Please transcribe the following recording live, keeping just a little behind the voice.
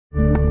Happy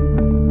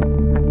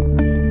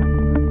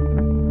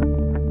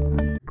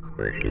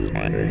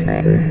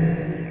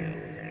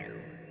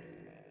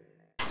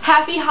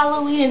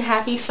Halloween and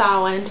happy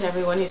Samhain to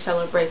everyone who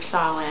celebrates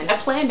Samhain.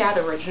 I planned out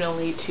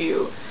originally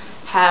to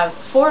have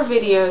 4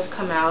 videos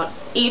come out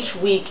each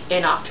week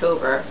in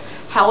October.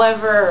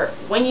 However,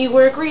 when you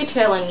work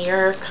retail and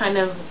you're kind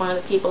of one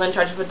of the people in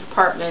charge of a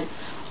department,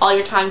 all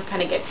your time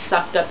kind of gets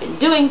sucked up in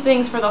doing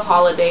things for the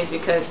holidays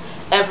because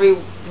every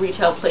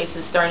retail place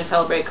is starting to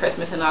celebrate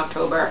Christmas in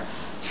October.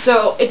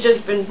 So it's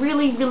just been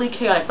really, really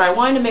chaotic, but I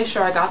wanted to make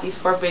sure I got these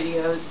 4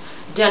 videos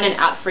done and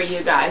out for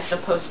you guys. So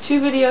post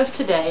 2 videos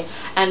today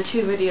and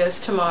 2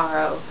 videos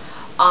tomorrow,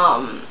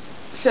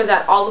 so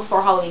that all the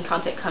 4 Halloween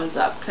content comes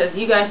up, because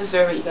you guys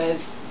deserve it. You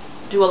guys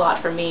do a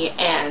lot for me,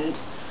 and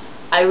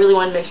I really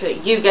want to make sure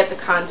that you get the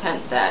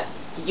content that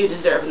you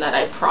deserve and that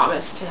I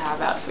promise to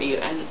have out for you.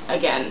 And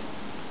again,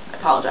 I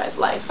apologize,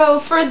 life.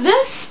 So for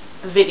this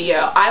video,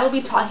 I will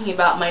be talking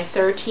about my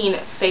 13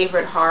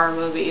 favorite horror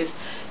movies.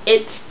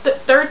 It's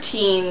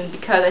 13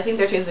 because I think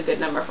 13 is a good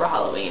number for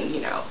Halloween,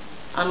 you know,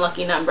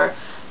 unlucky number,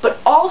 but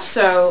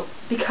also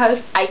because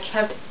I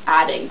kept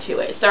adding to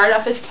it. It started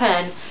off as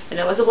 10, and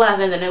it was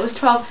 11, then it was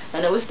 12,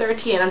 and it was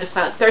 13, and I'm just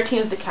glad 13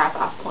 is the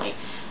cap-off point.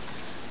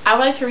 I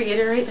would like to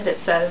reiterate that it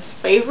says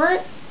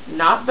favorite,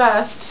 not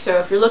best,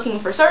 so if you're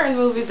looking for certain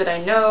movies that I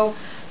know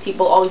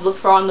people always look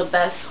for on the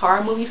best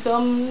horror movie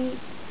film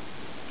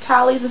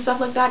tallies and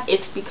stuff like that,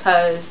 it's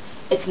because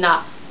it's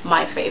not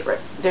my favorite.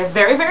 They're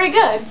very, very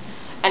good,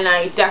 and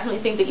I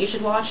definitely think that you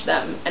should watch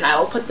them, and I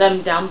will put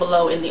them down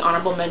below in the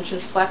honorable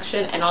mentions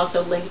section, and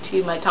also link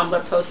to my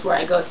Tumblr post where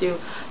I go through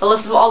a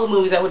list of all the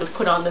movies I would have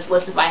put on this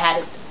list if I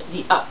had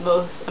the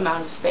utmost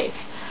amount of space.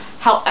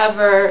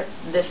 However,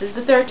 this is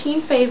the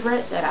 13th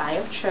favorite that I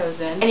have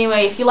chosen.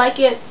 Anyway, if you like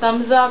it,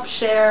 thumbs up,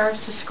 share,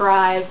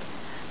 subscribe.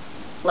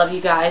 Love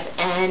you guys,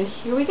 and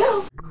here we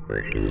go.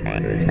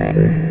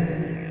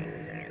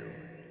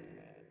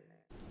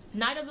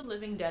 Night of the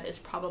Living Dead is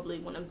probably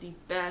one of the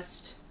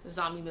best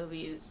zombie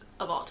movies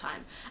of all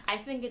time. I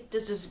think it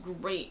does this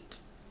great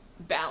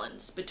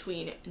balance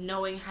between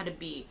knowing how to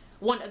be,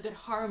 one, a good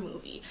horror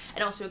movie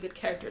and also a good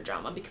character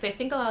drama, because I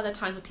think a lot of the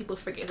times what people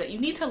forget is that you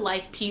need to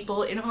like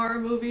people in horror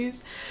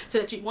movies so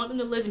that you want them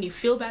to live and you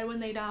feel bad when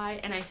they die.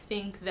 And I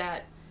think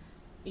that,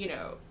 you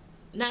know,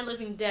 Night of the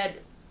Living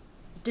Dead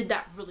did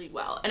that really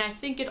well, and I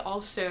think it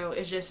also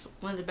is just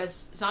one of the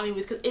best zombie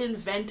movies because it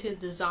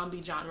invented the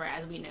zombie genre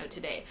as we know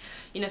today.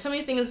 You know, so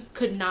many things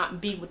could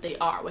not be what they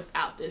are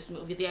without this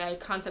movie. The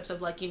concepts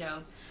of, like, you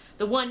know,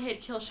 the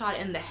one-hit kill shot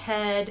in the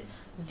head,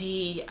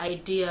 the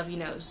idea of, you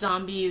know,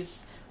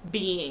 zombies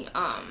being,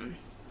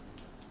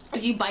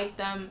 if you bite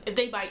them, if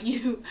they bite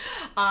you,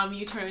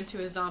 you turn into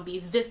a zombie.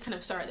 This kind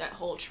of started that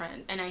whole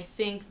trend, and I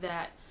think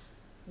that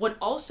what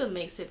also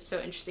makes it so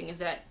interesting is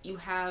that you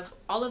have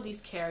all of these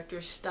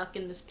characters stuck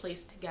in this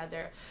place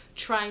together,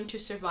 trying to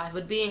survive,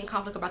 but being in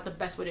conflict about the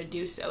best way to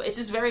do so. It's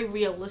this very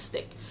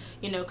realistic,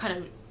 you know, kind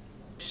of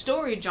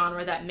story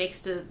genre that makes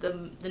the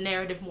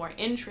narrative more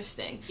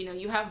interesting. You know,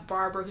 you have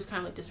Barbara, who's kind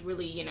of like this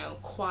really, you know,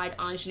 quiet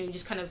ingenue,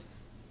 just kind of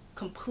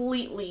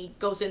completely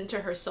goes into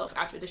herself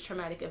after this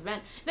traumatic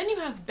event. Then you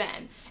have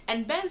Ben,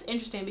 and Ben's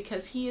interesting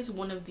because he is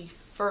one of the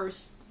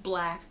first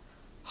black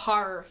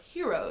horror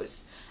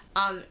heroes.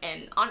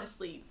 And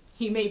honestly,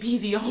 he may be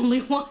the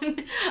only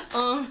one,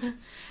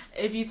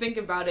 if you think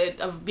about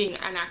it, of being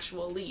an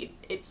actual lead.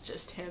 It's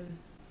just him.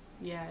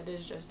 Yeah, it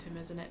is just him,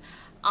 isn't it?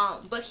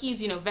 But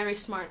he's, you know, very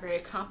smart, very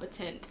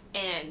competent,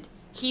 and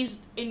he's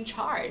in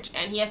charge,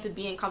 and he has to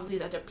be in conflict with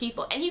these other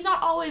people, and he's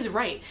not always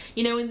right.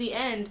 You know, in the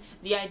end,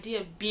 the idea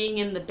of being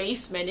in the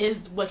basement is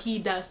what he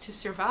does to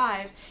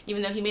survive,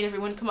 even though he made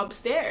everyone come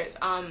upstairs.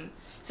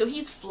 So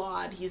he's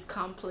flawed, he's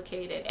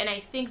complicated, and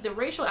I think the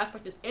racial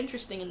aspect is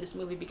interesting in this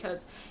movie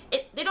because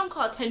they don't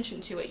call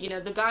attention to it. You know,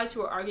 the guys who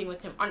are arguing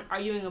with him aren't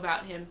arguing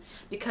about him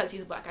because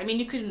he's black. I mean,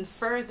 you could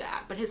infer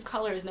that, but his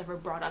color is never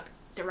brought up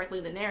directly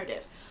in the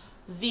narrative.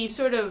 The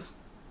sort of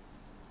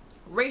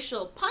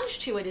racial punch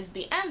to it is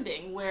the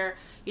ending where,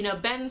 you know,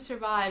 Ben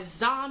survives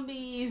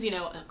zombies, you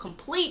know, a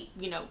complete,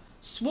 you know,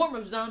 swarm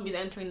of zombies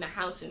entering the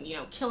house and, you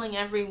know, killing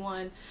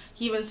everyone.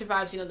 He even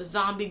survives, you know, the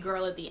zombie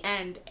girl at the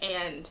end,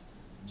 and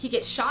he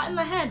gets shot in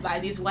the head by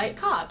these white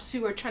cops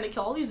who are trying to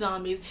kill all these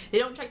zombies. They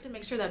don't check to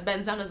make sure that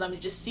Ben's not a zombie,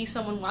 just see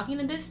someone walking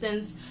in the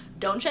distance,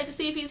 don't check to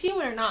see if he's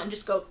human or not, and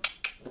just go,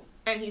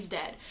 and he's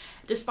dead.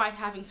 Despite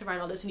having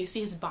survived all this, and you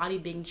see his body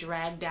being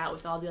dragged out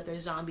with all the other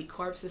zombie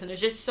corpses, and it's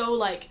just so,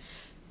 like,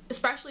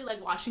 especially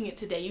like watching it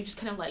today, you just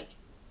kind of like,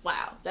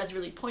 wow, that's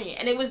really poignant.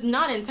 And it was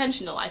not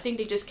intentional. I think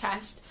they just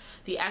cast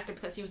the actor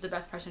because he was the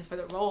best person for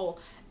the role,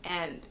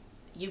 and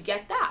you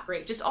get that,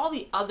 right? Just all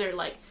the other,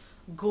 like,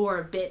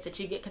 gore bits that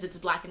you get because it's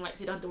black and white,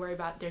 so you don't have to worry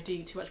about there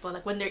doing too much blood.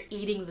 Like when they're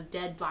eating the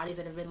dead bodies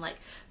that have been like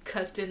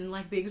cooked in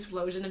like the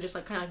explosion and just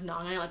like kind of like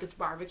gnawing it like it's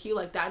barbecue,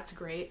 like that's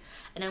great.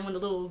 And then when the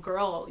little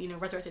girl, you know,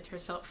 resurrected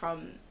herself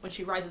from when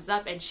she rises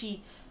up and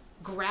she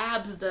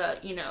grabs the,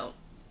 you know,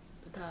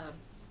 the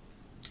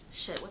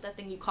shit, what that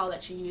thing you call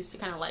that she used to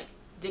kind of like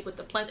dig with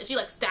the plants, and she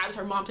like stabs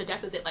her mom to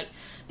death with it. Like,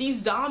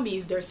 these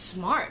zombies, they're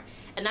smart,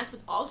 and that's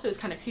what also is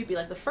kind of creepy.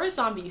 Like, the first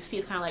zombie you see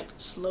is kind of like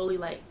slowly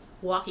like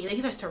walking, and then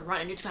he starts to run,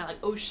 and you're just kind of like,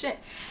 oh shit.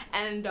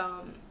 And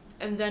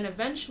then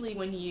eventually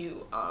when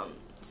you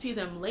see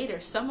them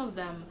later, some of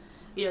them,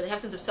 you know, they have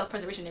a sense of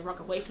self-preservation. They walk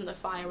away from the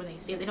fire when they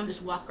see it. They don't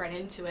just walk right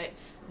into it.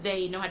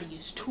 They know how to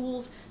use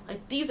tools.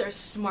 Like, these are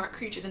smart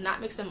creatures, and that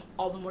makes them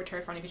all the more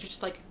terrifying, because you're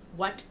just like,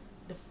 what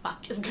the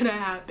fuck is gonna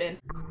happen?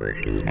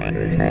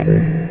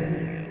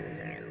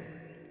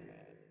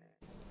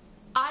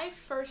 I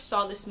first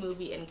saw this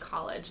movie in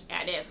college,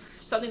 and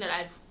if something that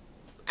I've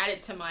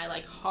added to my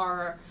like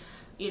horror,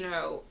 you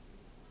know,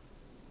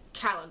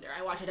 calendar,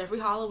 I watch it every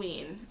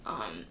Halloween.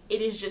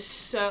 It is just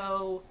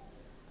so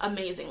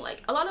amazing.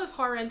 Like, a lot of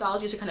horror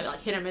anthologies are kind of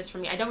like hit or miss for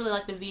me. I don't really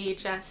like the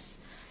VHS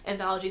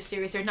anthology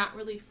series. They're not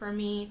really for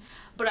me,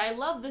 but I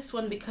love this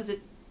one because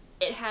it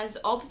has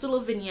all the little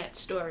vignette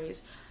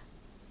stories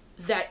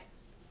that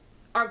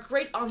are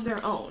great on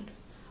their own,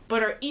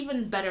 but are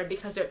even better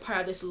because they're part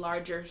of this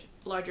larger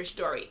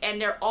story, and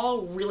they're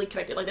all really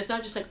connected. Like, it's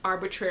not just like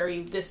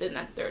arbitrary this and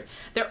that third.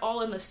 They're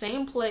all in the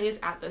same place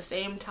at the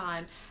same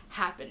time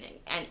happening,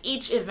 and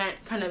each event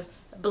kind of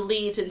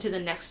bleeds into the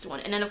next one.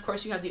 And then of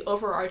course you have the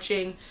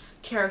overarching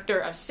character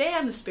of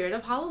Sam, the spirit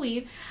of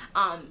Halloween,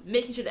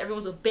 making sure that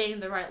everyone's obeying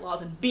the right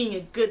laws and being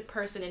a good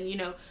person, and you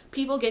know,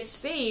 people get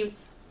saved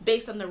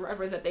based on the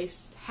reverence that they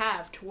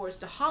have towards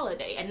the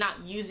holiday and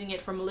not using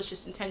it for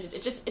malicious intentions.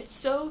 It's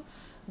so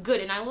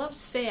good. And I love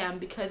Sam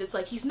because it's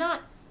like, he's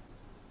not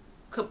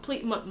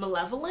complete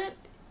malevolent,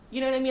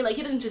 you know what I mean? Like,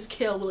 he doesn't just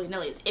kill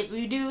willy-nilly. It's, if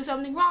you do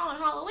something wrong on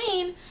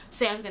Halloween,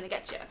 Sam's gonna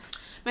get you.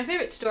 My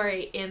favorite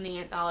story in the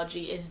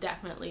anthology is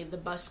definitely the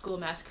Bus School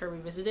Massacre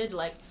Revisited.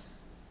 Like,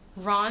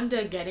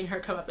 Rhonda getting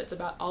her comeuppance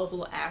about all those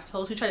little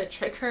assholes who try to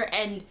trick her,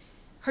 and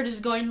her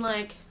just going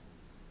like,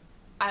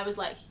 I was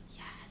like,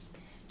 yes,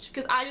 bitch.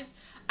 Because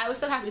I was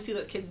so happy to see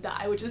those kids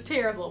die, which is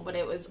terrible, but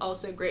it was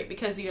also great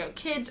because, you know,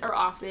 kids are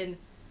often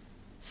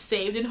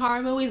saved in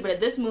horror movies, but at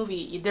this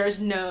movie, there's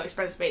no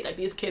express fate. Like,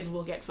 these kids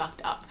will get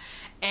fucked up.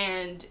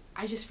 And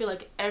I just feel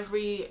like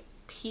every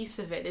piece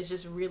of it is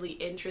just really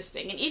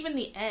interesting, and even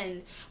the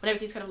end when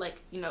everything's kind of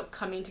like, you know,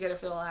 coming together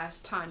for the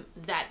last time,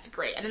 that's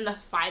great. And then the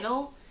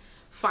final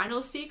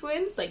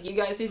sequence, like, you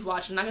guys who've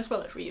watched, I'm not gonna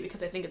spoil it for you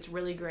because I think it's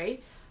really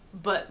great,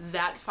 but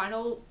that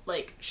final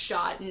like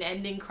shot and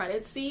ending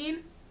credit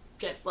scene,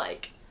 just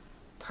like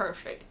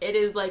perfect. It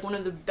is like one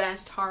of the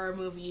best horror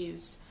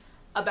movies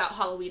about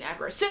Halloween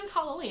ever since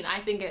Halloween.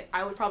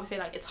 I would probably say,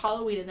 like, it's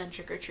Halloween and then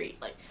Trick or Treat.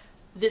 Like,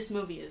 this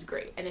movie is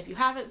great, and if you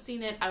haven't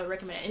seen it, I would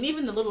recommend it. And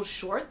even the little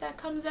short that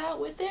comes out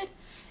with it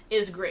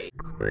is great.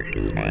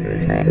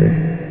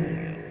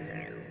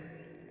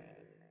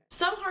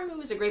 Some horror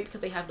movies are great because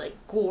they have like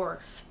gore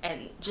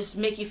and just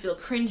make you feel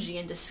cringy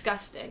and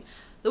disgusting.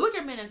 The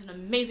Wicker Man is an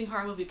amazing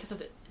horror movie because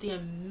of the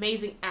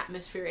amazing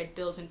atmosphere it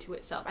builds into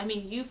itself. I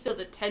mean, you feel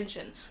the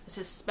tension, the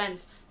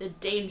suspense, the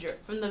danger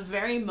from the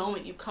very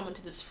moment you come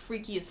onto this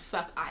freaky as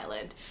fuck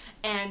island.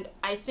 And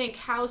I think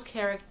Hal's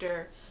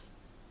character,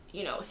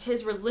 you know,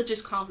 his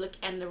religious conflict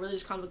and the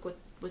religious conflict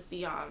with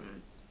the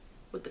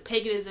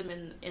paganism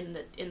in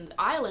the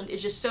island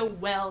is just so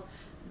well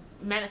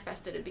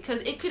manifested, because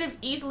it could have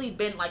easily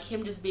been like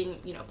him just being,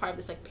 you know, part of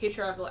this like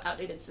patriarchal,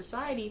 outdated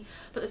society,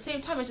 but at the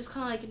same time it's just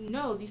kind of like,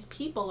 no, these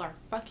people are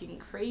fucking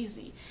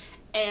crazy.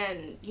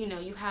 And, you know,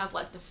 you have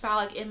like the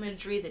phallic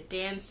imagery, the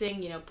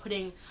dancing, you know,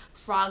 putting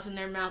frogs in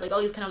their mouth, like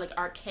all these kind of like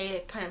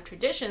archaic kind of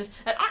traditions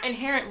that aren't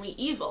inherently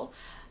evil,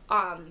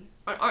 aren't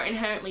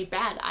inherently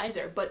bad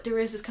either, but there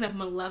is this kind of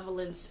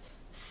malevolence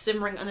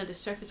simmering under the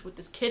surface with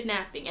this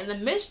kidnapping. And the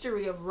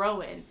mystery of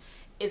Rowan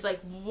is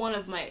like one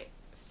of my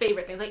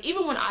favorite things. Like,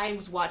 even when I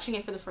was watching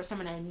it for the first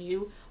time and I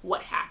knew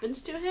what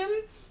happens to him,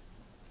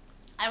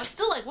 I was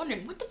still like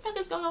wondering what the fuck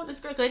is going on with this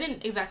girl, because I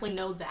didn't exactly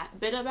know that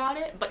bit about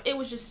it, but it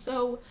was just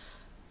so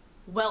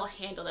well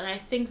handled. And I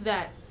think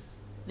that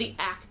the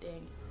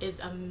acting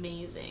is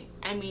amazing.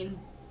 I mean,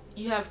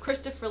 you have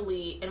Christopher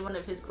Lee in one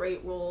of his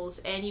great roles,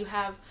 and you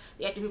have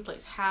the actor who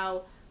plays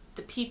Hal,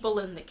 the people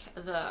in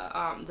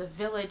the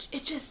village.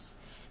 It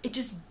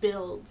just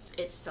builds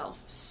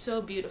itself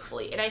so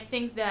beautifully. And I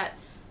think that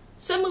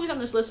some movies on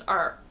this list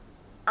are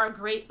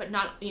great, but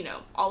not, you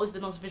know, always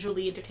the most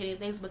visually entertaining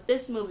things. But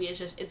this movie is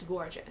just, it's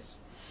gorgeous.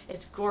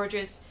 It's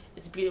gorgeous.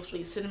 It's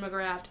beautifully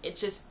cinematographed.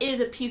 It is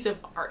a piece of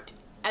art,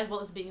 as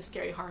well as being a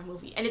scary horror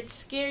movie. And it's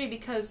scary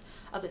because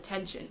of the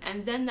tension.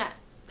 And then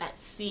that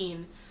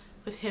scene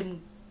with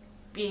him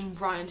being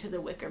brought into the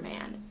Wicker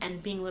Man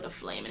and being lit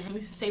aflame, and him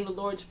saying the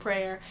Lord's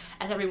Prayer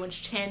as everyone's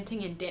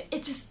chanting and dancing.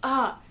 It's just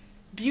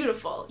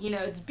beautiful. You know,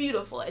 it's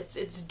beautiful.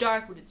 It's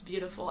dark, but it's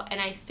beautiful.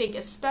 And I think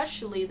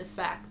especially the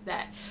fact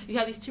that you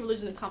have these two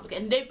religions in conflict,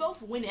 and they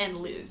both win and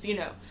lose. You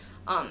know,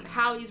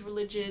 Howie's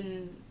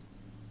religion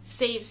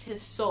saves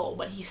his soul,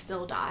 but he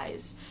still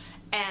dies,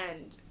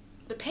 and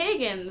the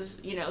pagans,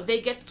 you know, they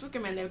get the Wicker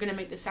Man, they're gonna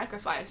make the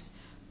sacrifice,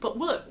 but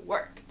will it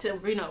work to,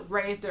 you know,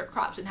 raise their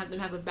crops and have them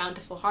have a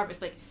bountiful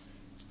harvest? Like,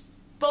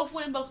 both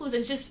win and both lose.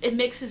 It's just, it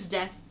makes his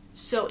death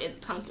so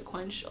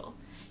inconsequential.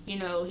 You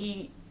know,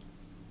 he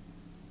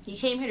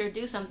came here to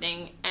do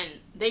something, and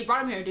they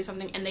brought him here to do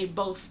something, and they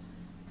both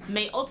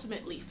may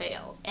ultimately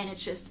fail. And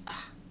it's just,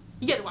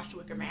 you gotta watch The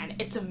Wicker Man.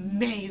 It's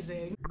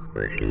amazing.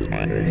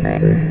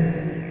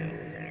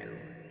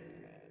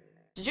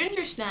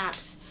 Ginger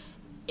Snaps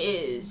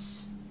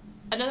is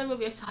another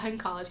movie I saw in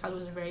college. College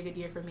was a very good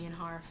year for me in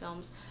horror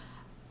films.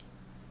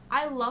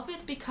 I love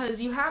it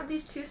because you have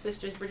these two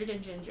sisters, Bridget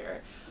and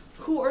Ginger,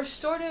 who are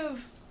sort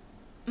of,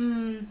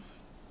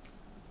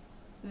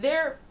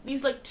 they're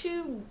these like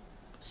two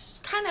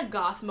kind of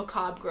goth,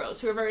 macabre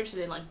girls who are very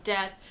interested in like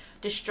death,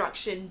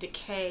 destruction,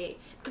 decay,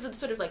 because it's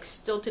sort of like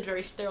stilted,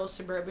 very sterile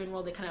suburban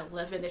world they kind of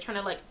live in. They're trying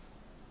to like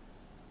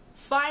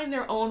find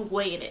their own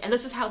way in it, and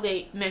this is how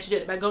they manage to do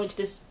it, by going to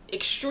this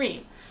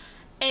extreme.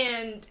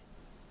 And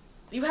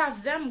you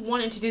have them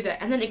wanting to do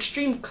that, and then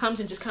extreme comes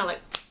and just kind of like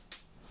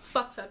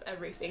fucks up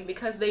everything,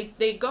 because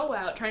they go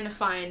out trying to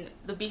find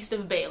the Beast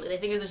of Bailey. They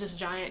think it's just this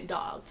giant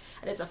dog,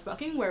 and it's a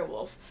fucking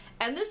werewolf.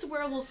 And this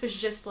werewolf is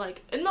just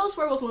like, in most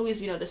werewolf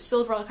movies, you know, the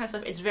silver, all that kind of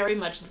stuff, it's very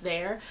much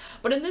there.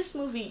 But in this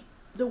movie,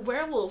 the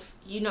werewolf,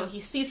 you know,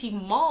 he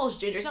mauls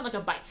Ginger. It's not like a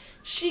bite.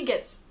 She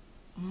gets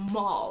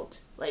mauled,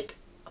 like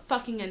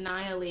fucking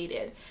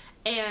annihilated.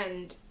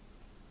 And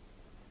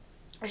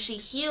as she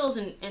heals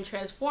and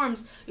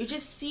transforms, you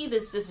just see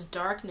this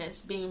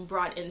darkness being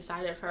brought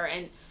inside of her,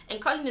 and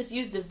causing this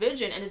huge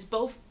division. And it's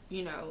both,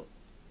 you know,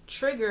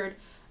 triggered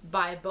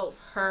by both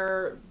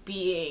her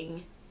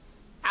being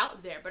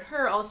out there, but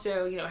her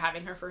also, you know,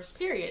 having her first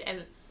period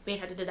and being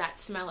attracted to that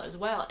smell as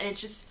well. And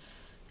it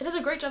does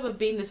a great job of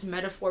being this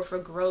metaphor for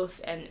growth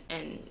and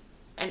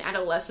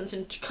adolescence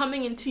and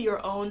coming into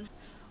your own.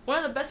 One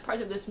of the best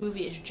parts of this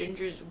movie is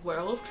Ginger's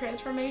werewolf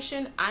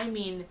transformation. I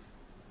mean,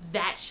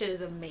 that shit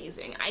is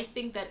amazing. I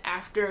think that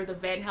after the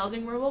Van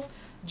Helsing werewolf,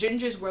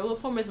 Ginger's werewolf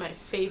form is my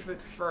favorite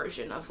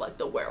version of like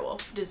the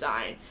werewolf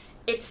design.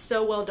 It's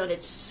so well done.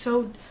 It's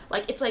so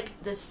like, it's like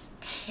this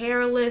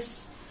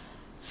hairless,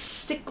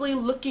 sickly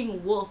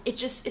looking wolf.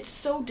 It's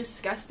so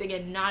disgusting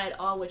and not at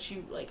all what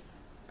you like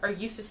are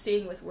used to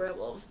seeing with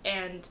werewolves.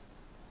 And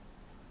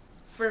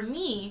for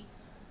me,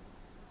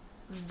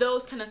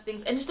 those kind of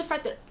things, and just the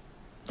fact that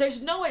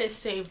there's no way to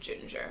save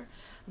Ginger,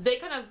 they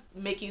kind of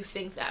make you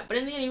think that, but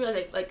in the end you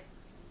realize like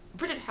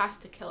Bridget has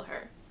to kill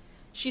her.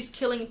 She's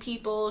killing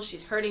people,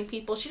 she's hurting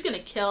people, she's gonna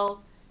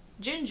kill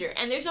Ginger.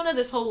 And there's none of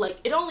this whole like,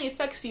 it only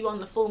affects you on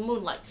the full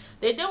moon. Like,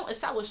 they don't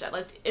establish that.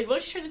 Like, if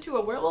once she turns into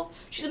a werewolf,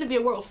 she's gonna be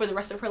a werewolf for the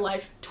rest of her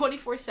life,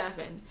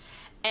 24/7.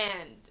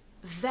 And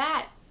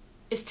that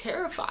is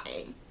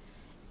terrifying.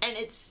 And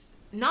it's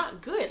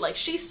not good. Like,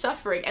 she's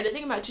suffering. And the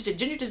thing about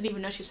Ginger doesn't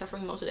even know she's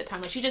suffering most of the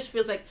time. Like, she just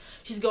feels like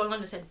she's going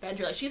on this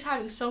adventure. Like, she's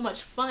having so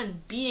much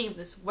fun being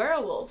this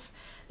werewolf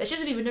that she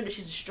doesn't even know that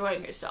she's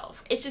destroying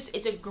herself.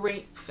 It's a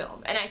great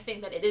film. And I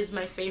think that it is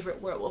my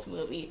favorite werewolf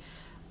movie.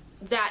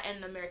 That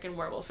and American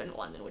Werewolf in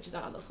London, which is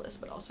not on this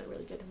list, but also a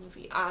really good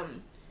movie.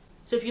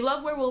 So if you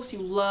love werewolves, you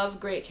love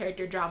great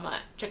character drama,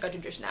 check out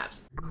Ginger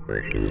Snaps.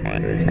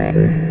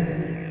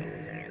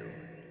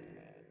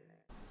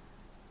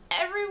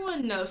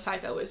 Everyone knows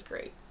Psycho is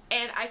great.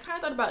 And I kind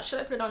of thought about, should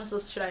I put it on this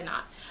list, should I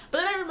not? But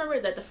then I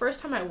remembered that the first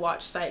time I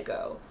watched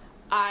Psycho,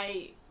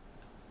 I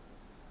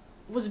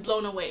was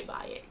blown away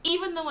by it.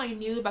 Even though I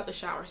knew about the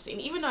shower scene,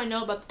 even though I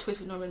know about the twist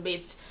with Norman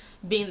Bates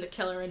being the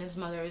killer and his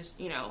mother's,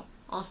 you know,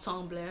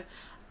 ensemble,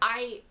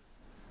 I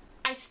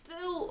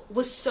still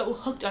was so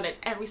hooked on it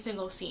every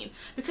single scene,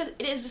 because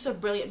it is just a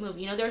brilliant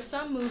movie. You know, there are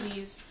some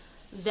movies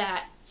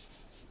that,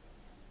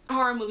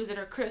 horror movies, that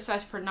are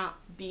criticized for not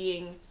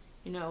being,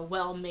 you know,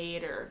 well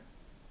made or,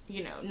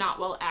 you know, not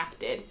well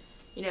acted.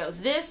 You know,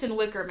 this and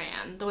Wicker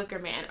Man, The Wicker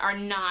Man, are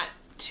not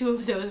two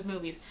of those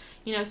movies.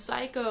 You know,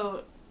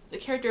 Psycho, the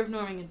character of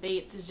Norman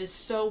Bates is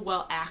just so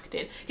well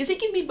acted, because he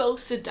can be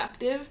both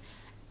seductive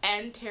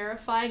and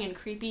terrifying and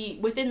creepy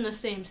within the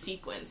same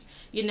sequence.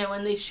 You know,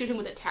 and they shoot him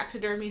with the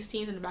taxidermy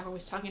scenes in the background where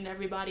he's talking to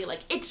everybody.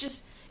 Like,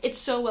 it's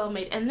so well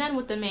made. And then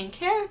with the main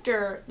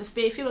character, the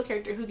female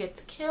character who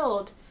gets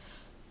killed,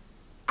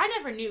 I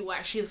never knew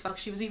why the fuck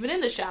she was even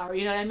in the shower,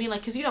 you know what I mean? Like,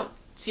 because you don't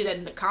see that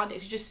in the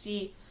context. You just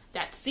see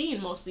that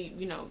scene mostly,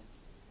 you know,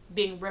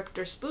 being ripped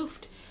or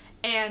spoofed.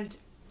 And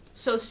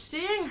so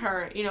seeing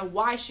her, you know,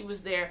 why she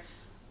was there,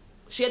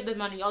 she had the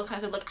money, all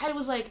kinds of, like, I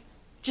was like,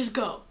 just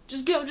go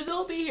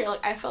be here.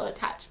 Like, I felt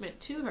attachment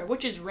to her,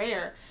 which is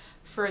rare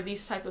for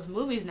these type of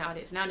movies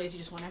nowadays. Nowadays you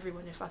just want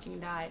everyone to fucking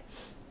die.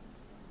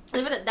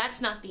 But that's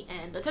not the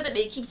end. The fact that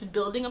it keeps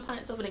building upon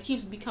itself and it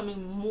keeps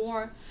becoming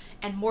more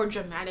and more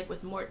dramatic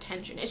with more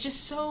tension. It's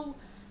just so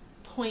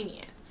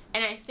poignant.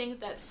 And I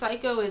think that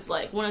Psycho is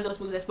like one of those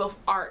movies that's both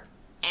art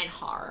and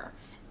horror.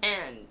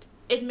 And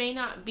it may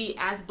not be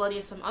as bloody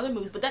as some other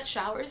movies, but that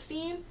shower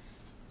scene,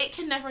 it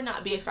can never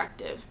not be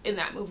effective in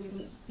that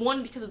movie.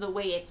 One, because of the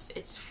way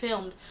it's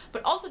filmed,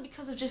 but also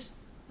because of just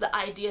the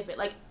idea of it.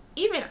 Like,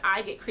 even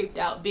I get creeped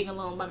out being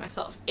alone by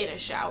myself in a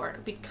shower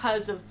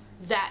because of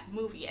that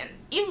movie. And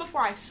even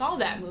before I saw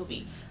that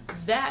movie,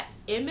 that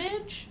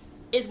image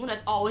is one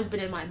that's always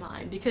been in my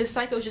mind, because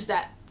Psycho is just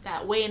that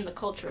way in the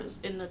cultural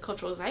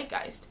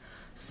zeitgeist.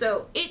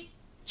 So it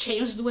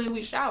changed the way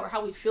we shower,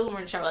 how we feel when we're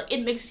in the shower. Like,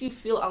 it makes you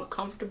feel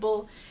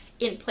uncomfortable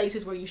in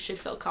places where you should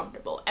feel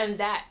comfortable. And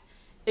that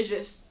is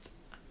just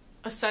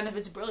a sign of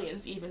its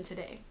brilliance even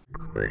today.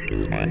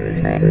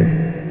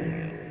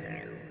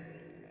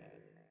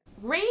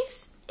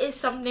 Race is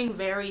something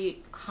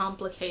very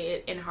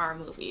complicated in horror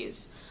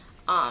movies.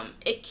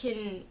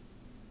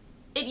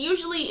 It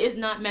usually is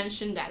not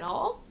mentioned at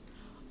all,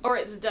 or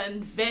it's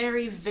done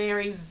very,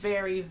 very,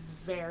 very,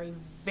 very,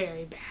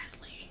 very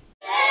badly.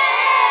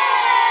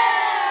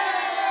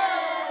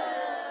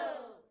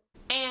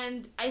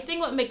 And I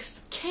think what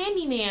makes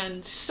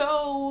Candyman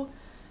so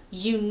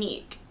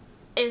unique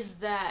is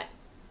that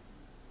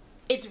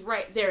it's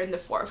right there in the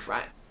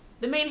forefront.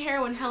 The main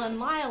heroine, Helen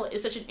Lyle,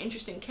 is such an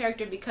interesting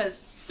character because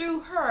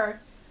through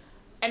her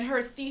and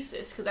her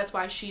thesis, because that's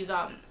why she's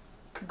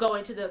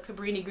going to the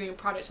Cabrini Green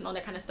Project and all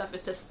that kind of stuff,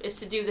 is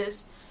to do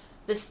this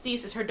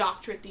thesis, her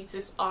doctorate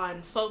thesis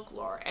on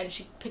folklore, and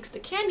she picks the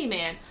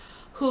Candyman,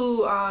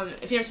 who,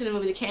 if you've never seen the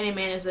movie, the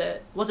Candyman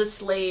was a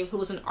slave who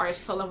was an artist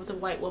who fell in love with a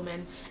white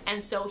woman,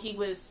 and so he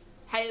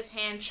had his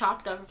hand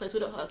chopped off, replaced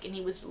with a hook, and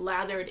he was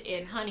lathered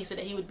in honey so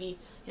that he would be,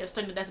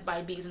 stung to death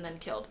by bees and then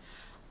killed.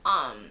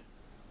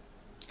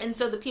 And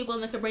so the people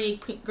in the Cabrini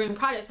Green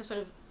Project have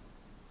sort of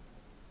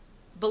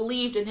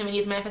believed in him, and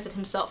he's manifested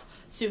himself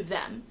through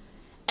them.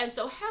 And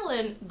so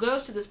Helen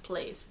goes to this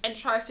place and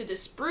tries to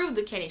disprove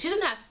the Candyman. She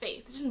doesn't have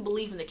faith. She doesn't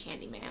believe in the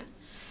Candyman.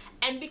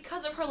 And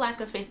because of her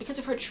lack of faith, because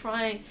of her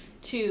trying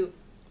to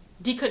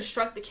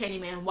deconstruct the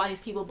Candyman, why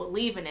these people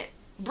believe in it,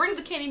 brings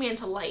the Candyman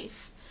to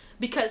life.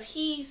 Because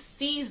he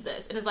sees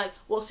this and is like,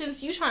 well,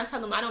 since you're trying to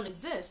tell them I don't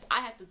exist, I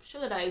have to show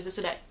that I exist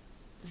so that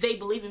they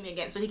believe in me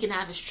again, so he can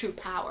have his true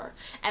power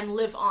and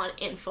live on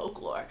in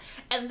folklore.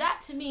 And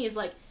that to me is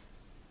like,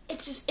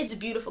 it's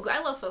beautiful. Because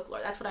I love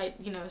folklore. That's what I,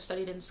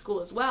 studied in school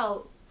as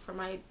well. For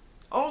my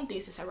own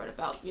thesis, I wrote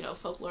about,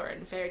 folklore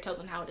and fairy tales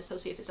and how it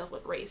associates itself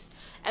with race.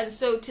 And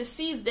so to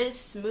see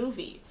this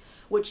movie,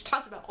 which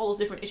talks about all those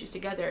different issues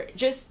together,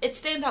 it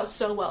stands out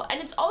so well.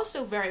 And it's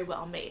also very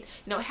well made.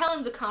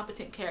 Helen's a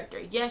competent character.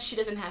 Yes, she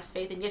doesn't have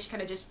faith, and yes, she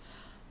kind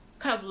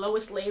of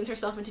Lois Lanes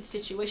herself into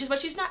situations,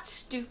 but she's not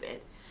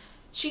stupid.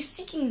 She's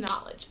seeking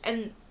knowledge,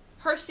 and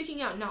her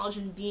seeking out knowledge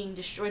and being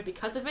destroyed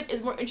because of it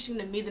is more interesting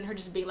to me than her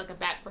just being like a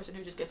bad person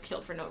who just gets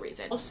killed for no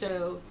reason.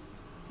 Also,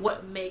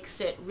 what makes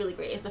it really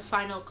great is the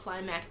final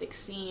climactic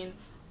scene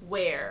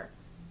where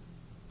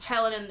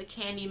Helen and the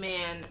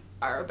Candyman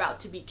are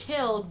about to be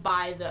killed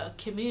by the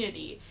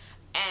community,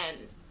 and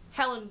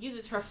Helen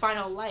uses her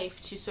final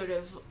life to sort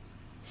of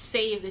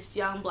save this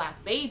young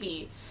black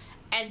baby,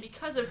 and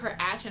because of her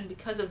action,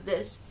 because of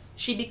this,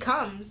 she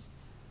becomes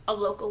a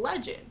local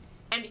legend.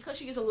 And because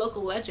she is a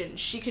local legend,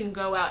 she can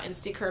go out and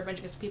seek her revenge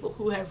against people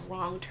who have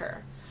wronged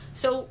her.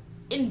 So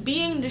in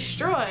being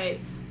destroyed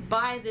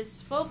by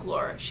this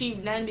folklore, she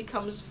then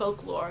becomes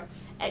folklore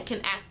and can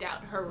act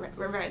out her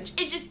revenge.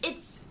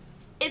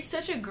 It's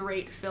such a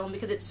great film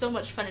because it's so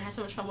much fun. It has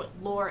so much fun with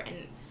lore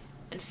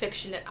and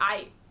fiction that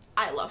I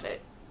love it.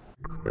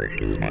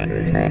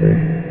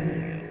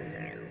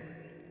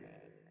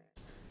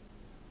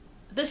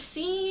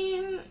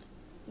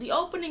 The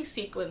opening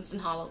sequence in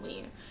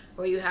Halloween,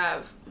 where you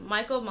have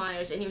Michael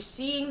Myers and you're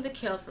seeing the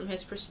kill from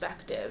his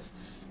perspective,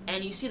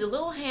 and you see the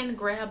little hand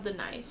grab the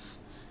knife,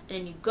 and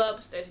then you go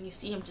upstairs and you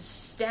see him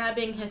just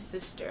stabbing his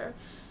sister,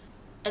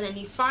 and then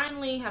you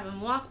finally have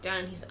him walk down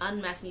and he's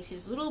unmasked, and you see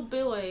this little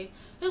boy,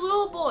 this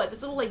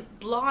little like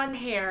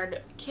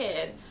blonde-haired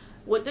kid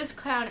with this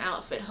clown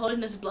outfit holding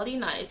this bloody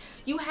knife.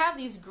 You have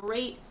these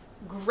great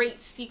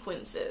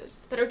sequences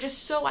that are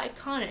just so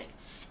iconic.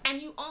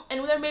 And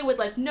they're made with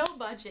like no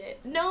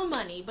budget, no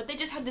money, but they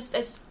just have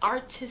this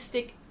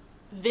artistic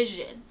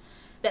vision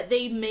that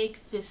they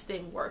make this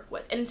thing work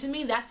with. And to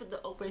me, that's what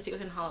the opening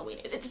sequence in Halloween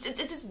is. It's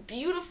this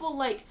beautiful,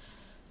 like,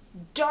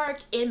 dark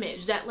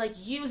image that, like,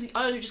 you as the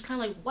audience are just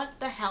kind of like, what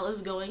the hell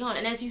is going on?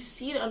 And as you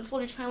see it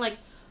unfold, you're kind of like,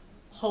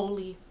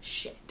 holy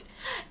shit.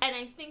 And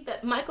I think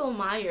that Michael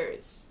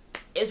Myers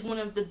is one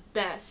of the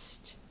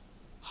best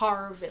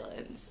horror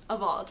villains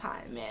of all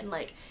time, man.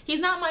 Like, he's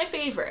not my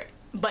favorite,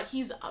 but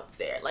he's up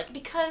there, like,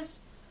 because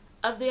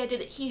of the idea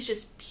that he's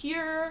just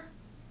pure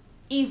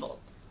evil.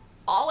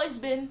 Always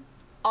been,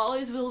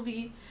 always will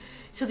be,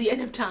 to the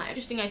end of time.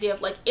 Interesting idea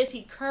of, like, is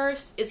he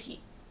cursed? Is he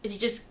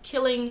just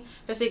killing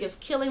for the sake of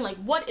killing? Like,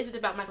 what is it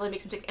about Michael that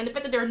makes him tick? And the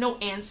fact that there are no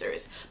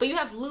answers. But you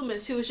have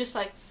Loomis, who is just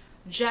like,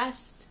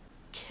 just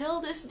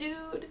kill this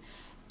dude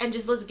and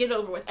just let's get it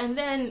over with. And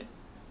then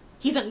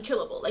he's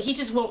unkillable. Like, he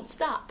just won't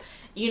stop.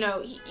 You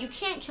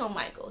can't kill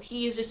Michael.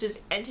 He is just this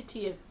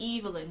entity of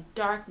evil and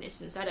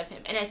darkness inside of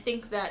him. And I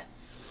think that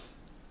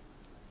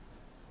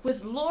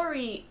with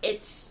Laurie,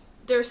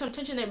 there's some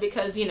tension there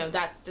because,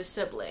 that's the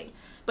sibling.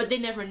 But they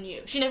never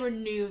knew. She never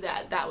knew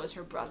that that was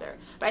her brother.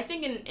 But I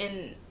think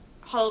in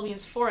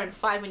Halloween's 4 and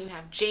 5, when you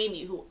have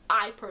Jamie, who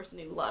I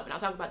personally love, and I'll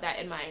talk about that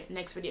in my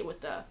next video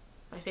with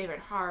my favorite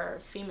horror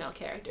female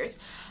characters,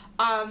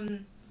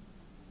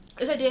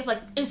 this idea of,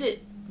 like, is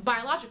it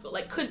biological?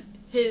 Like, could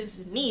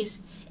his niece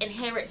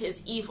inherit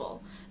his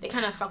evil? They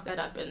kind of fucked that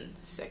up in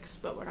 6,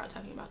 but we're not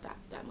talking about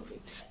that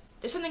movie.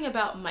 There's something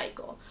about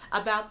Michael,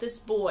 about this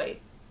boy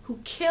who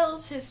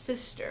kills his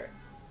sister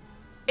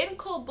in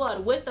cold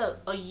blood with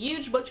a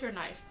huge butcher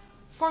knife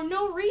for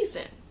no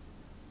reason.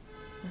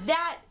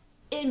 That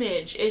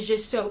image is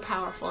just so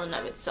powerful in and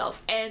of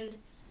itself. And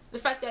the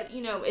fact that,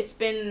 you know, it's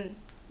been,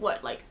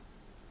 what, like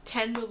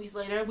 10 movies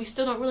later, we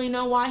still don't really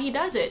know why he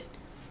does it.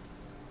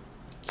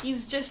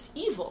 He's just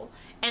evil.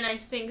 And I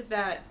think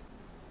that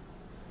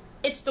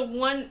it's the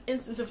one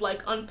instance of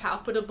like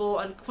unpalpable,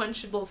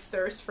 unquenchable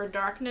thirst for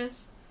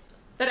darkness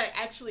that I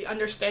actually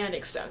understand and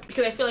accept.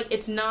 Because I feel like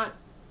it's not,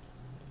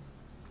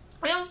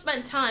 I don't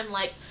spend time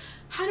like,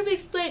 how do we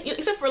explain,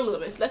 except for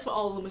Loomis, that's what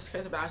all Loomis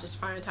cares about, is just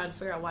finding time to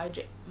figure out why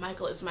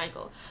Michael is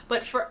Michael.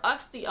 But for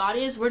us, the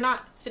audience, we're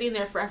not sitting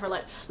there forever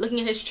like looking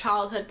at his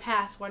childhood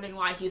past wondering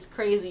why he's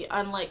crazy,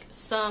 unlike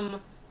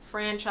some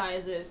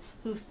franchises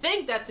who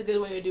think that's a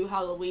good way to do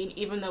Halloween,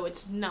 even though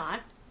it's not.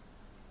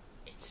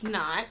 It's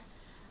not.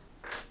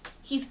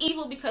 He's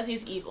evil because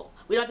he's evil.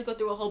 We don't have to go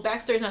through a whole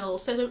backstory, it's not a little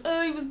sense of,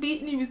 oh, he was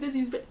beaten, he was this,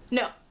 he was bit.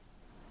 No.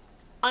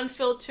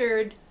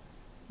 Unfiltered,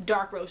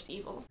 dark roast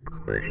evil.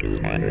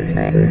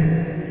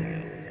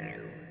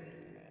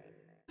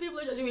 People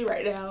are judging me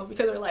right now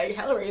because they're like,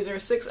 Hellraiser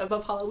 6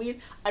 above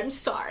Halloween. I'm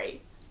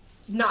sorry.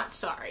 Not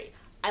sorry.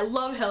 I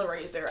love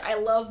Hellraiser. I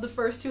love the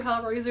first 2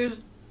 Hellraisers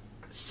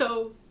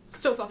so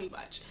fucking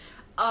much.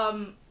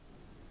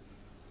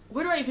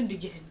 Where do I even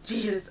begin?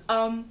 Jesus.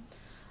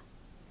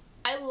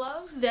 I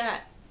love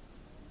that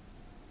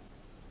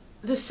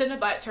the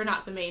Cenobites are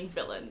not the main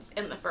villains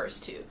in the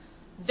first 2.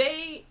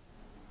 They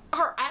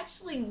are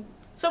actually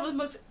some of the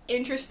most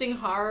interesting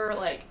horror,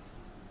 like,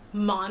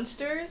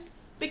 monsters,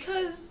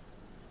 because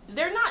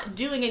they're not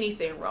doing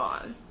anything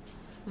wrong.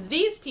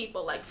 These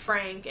people, like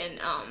Frank and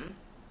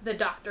the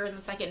doctor in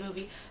the second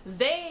movie,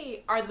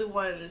 they are the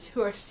ones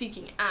who are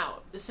seeking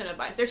out the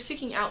Cenobites. They're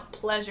seeking out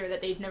pleasure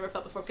that they've never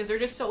felt before because they're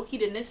just so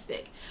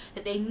hedonistic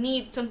that they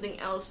need something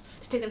else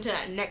to take them to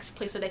that next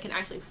place so they can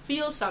actually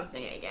feel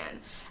something again.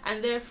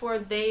 And therefore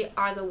they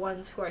are the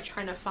ones who are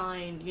trying to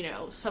find, you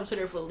know, some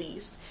sort of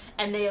release.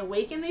 And they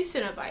awaken these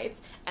Cenobites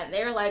and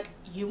they're like,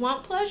 you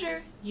want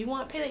pleasure, you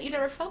want pain that you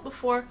never felt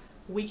before,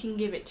 we can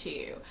give it to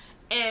you.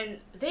 And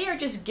they are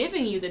just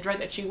giving you the drug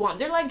that you want.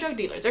 They're like drug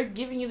dealers. They're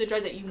giving you the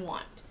drug that you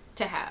want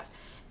to have.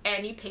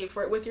 And you pay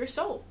for it with your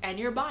soul and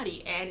your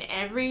body and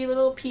every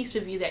little piece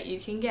of you that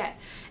you can get.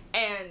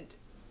 And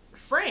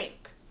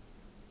Frank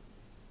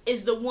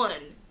is the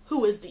one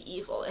who is the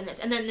evil in this.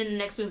 And then in the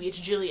next movie, it's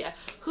Julia,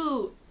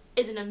 who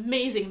is an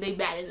amazing big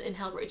bad in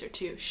Hellraiser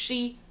 2.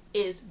 She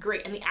is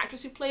great. And the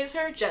actress who plays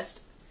her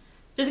just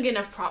doesn't get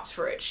enough props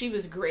for it. She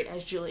was great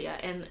as Julia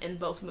in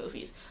both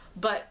movies.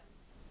 But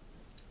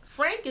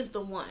Frank is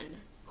the one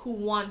who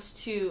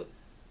wants to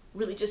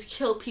really just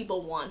kill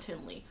people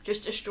wantonly,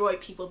 just destroy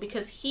people,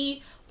 because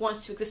he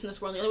wants to exist in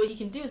this world. The only way he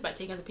can do is by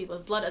taking other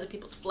people's blood, other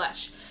people's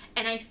flesh.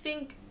 And I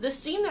think the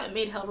scene that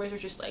made Hellraiser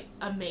just like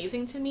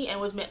amazing to me and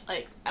was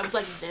like, I was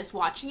like this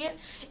watching it,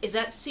 is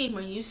that scene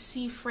where you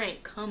see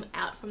Frank come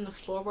out from the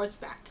floorboards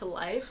back to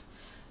life.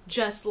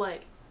 Just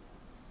like,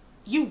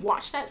 you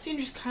watch that scene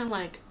just kind of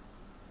like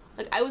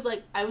I was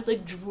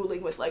like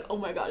drooling with like, oh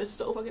my god, it's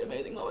so fucking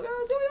amazing, oh my god,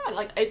 what's going on?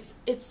 Like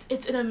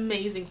it's an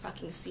amazing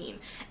fucking scene.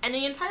 And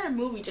the entire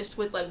movie just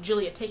with like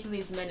Julia taking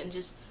these men and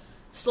just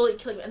slowly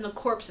killing them, and the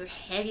corpse is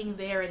hanging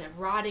there and then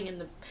rotting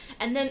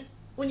and then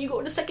when you go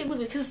to the second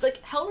movie, because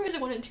like Hellraiser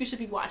 1 and 2 should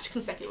be watched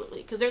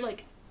consecutively because they're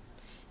like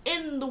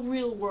in the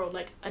real world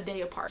like a day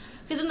apart.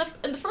 Because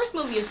in the first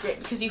movie is great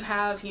because you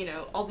have, you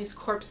know, all these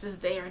corpses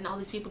there and all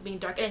these people being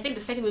dark, and I think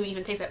the second movie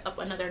even takes that up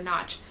another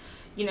notch.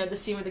 You know, the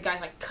scene where the guy's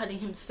like cutting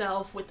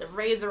himself with the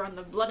razor on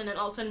the blood, and then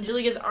all of a sudden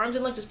Julia's arms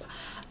and left just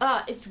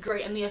it's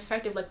great. And the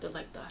effect of like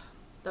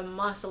the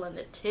muscle and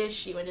the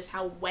tissue and just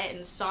how wet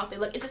and soft they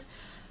look, it just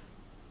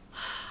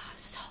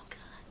so good.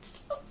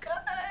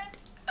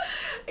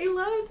 I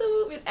love the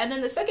movies. And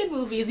then the second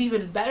movie is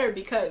even better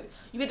because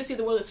you get to see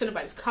the world the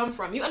Cenobites come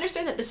from. You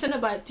understand that the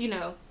Cenobites, you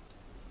know,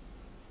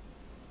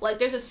 like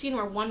there's a scene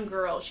where one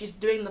girl, she's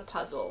doing the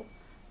puzzle,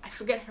 I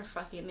forget her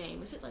fucking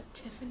name. Is it like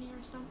Tiffany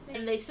or something?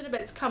 And they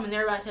Cenobites come and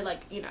they're about to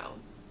like, you know,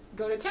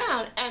 go to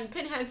town. And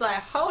Pinhead's like,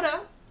 hold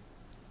up.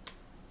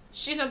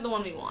 She's not the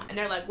one we want. And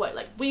they're like, what?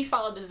 Like, we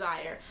follow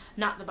desire,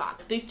 not the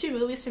body. These 2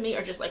 movies to me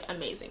are just like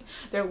amazing.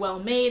 They're well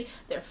made.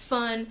 They're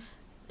fun.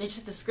 They just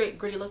have this great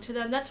gritty look to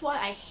them. That's why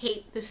I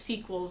hate the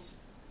sequels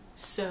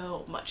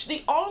so much.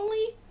 The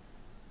only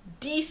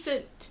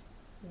decent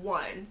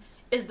one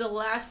is the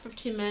last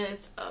 15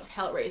 minutes of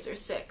Hellraiser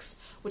 6,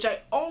 which I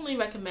only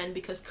recommend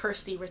because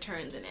Kirsty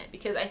returns in it.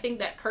 Because I think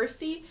that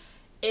Kirsty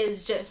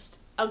is just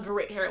a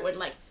great heroine.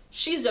 Like,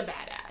 she's a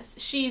badass.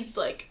 She's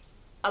like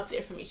up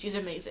there for me. She's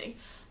amazing.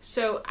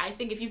 So I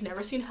think if you've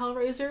never seen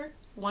Hellraiser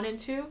 1 and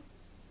 2,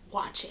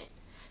 watch it.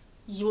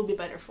 You will be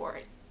better for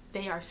it.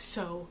 They are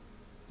so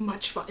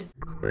much fun.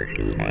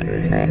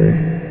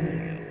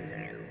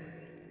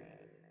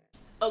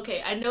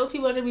 Okay, I know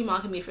people are gonna be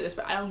mocking me for this,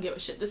 but I don't give a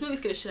shit. This movie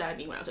scared the shit out of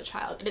me when I was a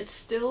child, and it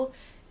still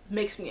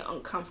makes me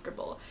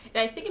uncomfortable.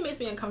 And I think it makes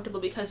me uncomfortable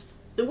because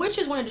the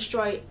witches want to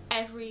destroy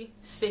every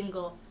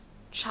single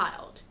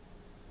child.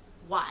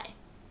 Why?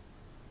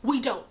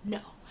 We don't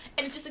know.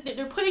 And it's just like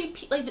they're putting,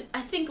 like,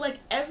 I think like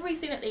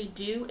everything that they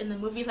do in the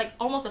movie is like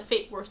almost a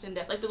fate worse than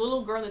death. Like the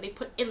little girl that they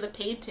put in the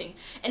painting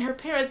and her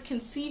parents can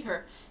see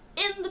her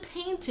in the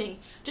painting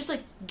just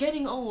like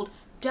getting old,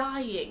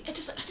 dying. And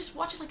just like, I just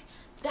watch it like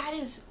that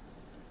is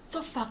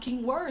the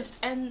fucking worst.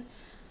 And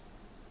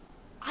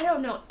I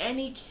don't know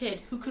any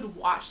kid who could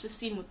watch the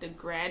scene with the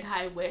Grand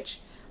High Witch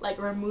like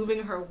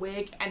removing her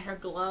wig and her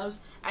gloves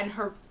and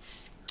her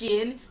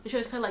skin, which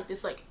was kind of like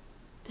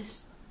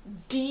this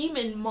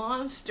demon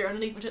monster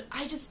underneath, which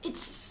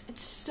it's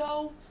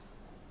so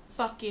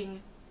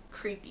fucking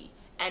creepy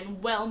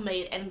and well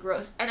made and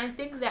gross. And I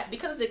think that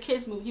because it's a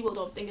kids movie, people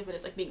don't think of it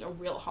as like being a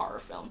real horror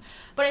film,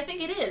 but I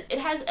think it is. It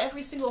has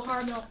every single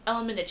horror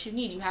element that you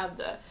need. You have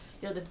the,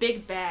 you know, the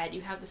big bad,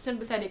 you have the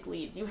sympathetic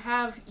leads, you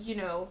have, you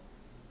know,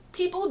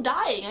 people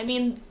dying. I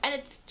mean, and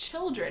it's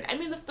children. I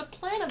mean, the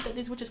plan of that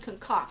these witches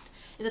concoct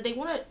is that they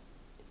want to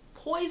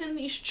poison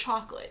these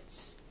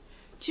chocolates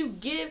to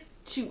give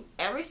to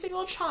every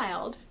single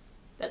child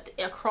that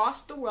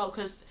across the world,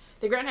 because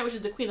the Grand High Witch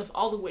is the queen of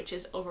all the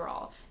witches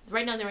overall.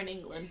 Right now they're in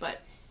England,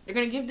 but they're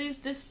gonna give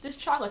this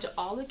chocolate to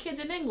all the kids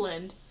in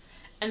England,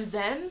 and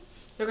then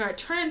they're gonna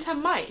turn into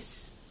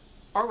mice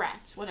or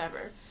rats,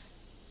 whatever,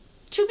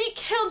 to be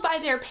killed by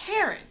their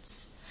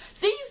parents.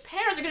 These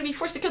parents are gonna be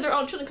forced to kill their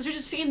own children because you're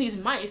just seeing these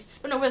mice.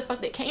 Don't know where the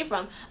fuck they came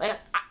from. Like,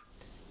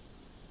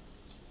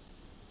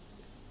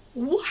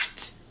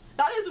 what?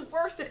 That is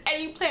worse than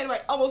any plan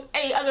by almost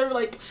any other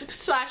like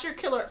slasher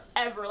killer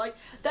ever. Like,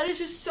 that is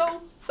just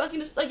so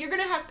fucking like, you're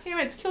gonna have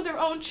parents kill their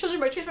own children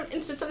by transforming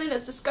into something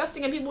that's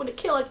disgusting and people want to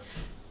kill. Like,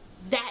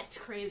 that's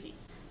crazy.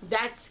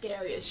 That's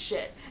scary as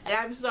shit. And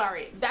I'm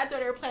sorry, that's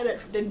better plan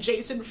than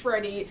Jason,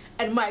 Freddy,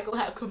 and Michael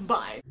have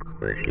combined.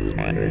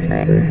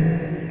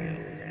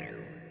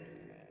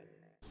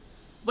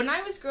 When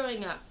I was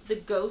growing up, the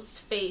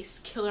ghost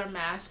face killer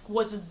mask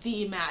was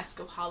the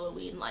mask of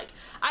Halloween. Like,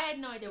 I had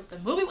no idea what the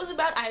movie was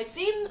about. I had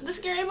seen the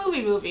Scary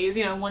Movie movies,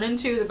 you know, 1 and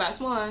 2, the best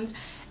ones.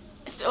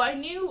 So I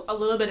knew a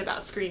little bit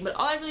about Scream, but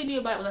all I really knew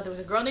about it was that there was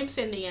a girl named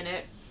Cindy in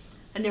it,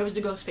 and there was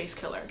the ghost face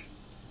killer.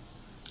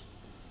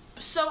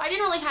 So I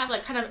didn't really have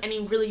like kind of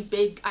any really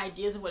big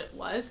ideas of what it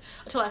was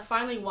until I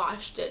finally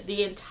watched it,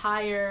 the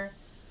entire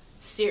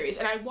series.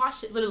 And I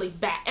watched it literally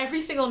back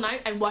every single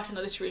night. I watched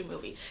another Scream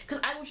movie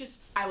because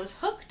I was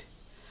hooked.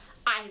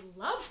 I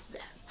loved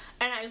them,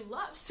 and I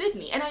love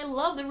Sydney, and I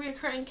love the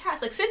recurring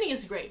cast. Like, Sydney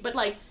is great, but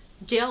like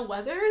Gale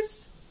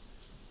Weathers,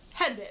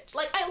 head bitch.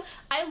 Like,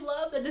 I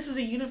love that this is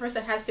a universe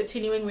that has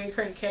continuing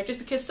recurring characters,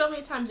 because so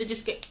many times they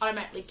just get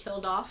automatically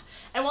killed off.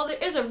 And while there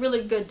is a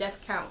really good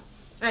death count,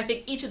 and I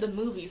think each of the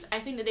movies, I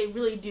think that they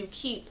really do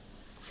keep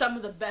some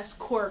of the best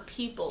core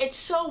people. It's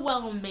so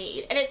well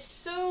made, and it's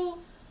so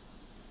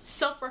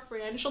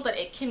self-referential that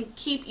it can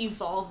keep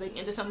evolving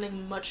into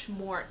something much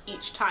more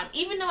each time.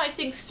 Even though I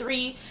think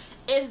 3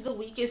 is the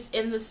weakest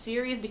in the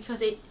series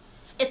because it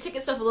took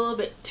itself a little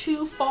bit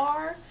too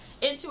far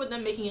into it,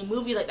 them making a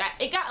movie like that.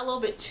 It got a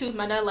little bit too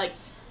meta, like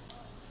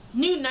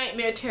New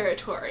Nightmare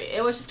territory.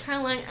 It was just kind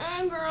of like,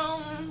 oh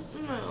girl,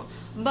 no.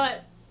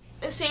 But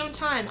at the same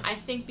time, I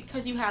think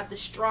because you have the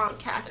strong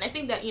cast, and I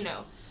think that, you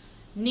know,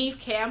 Neve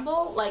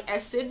Campbell, like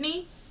as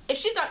Sydney, if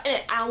she's not in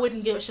it, I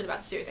wouldn't give a shit about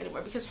the series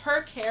anymore, because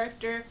her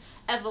character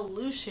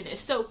evolution is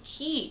so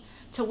key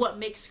to what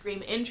makes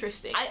Scream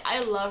interesting.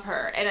 I love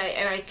her, and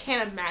I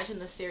can't imagine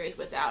the series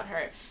without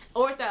her,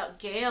 or without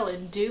Gale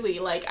and Dewey.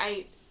 Like,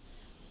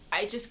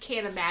 I just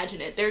can't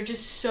imagine it. They're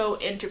just so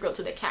integral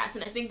to the cast,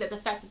 and I think that the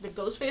fact that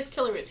the Ghostface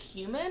Killer is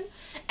human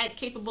and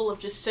capable of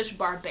just such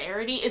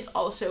barbarity is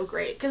also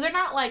great, because they're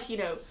not like, you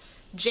know,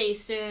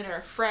 Jason or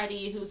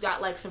Freddy, who's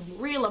got like some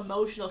real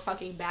emotional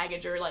fucking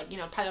baggage, or like, you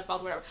know, pedophiles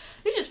or whatever.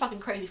 They're just fucking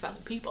crazy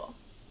fucking people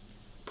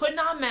putting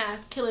on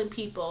masks, killing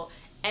people,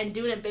 and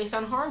doing it based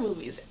on horror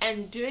movies,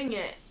 and doing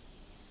it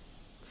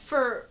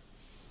for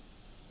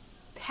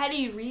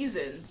petty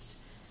reasons,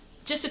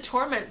 just to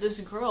torment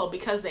this girl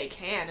because they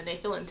can and they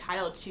feel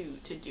entitled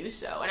to do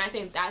so. And I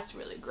think that's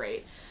really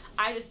great.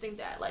 I just think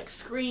that like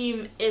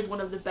Scream is one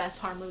of the best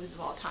horror movies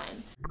of all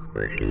time.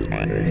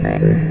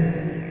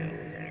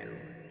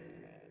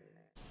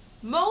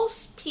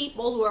 Most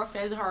people who are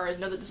fans of horror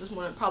know that this is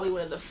probably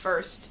one of the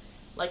first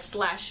like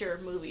slasher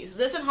movies.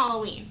 This and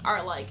Halloween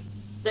are like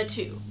the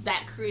two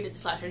that created the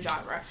slasher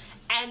genre.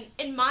 And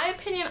in my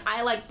opinion,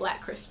 I like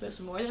Black Christmas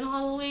more than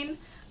Halloween.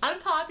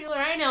 Unpopular,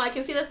 I know, I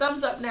can see the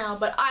thumbs up now,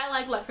 but I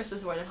like Black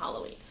Christmas more than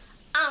Halloween.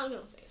 I'm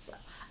gonna say so.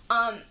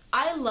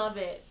 I love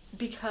it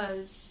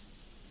because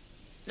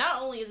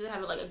not only does it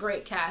have like a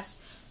great cast,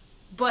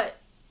 but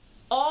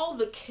all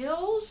the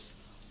kills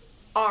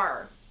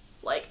are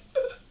like,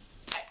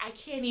 I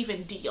can't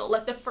even deal.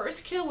 Like the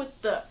first kill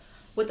with the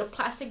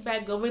plastic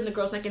bag over in the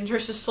girl's neck and her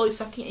just slowly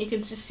sucking it. You can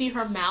just see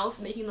her mouth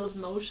making those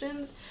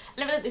motions.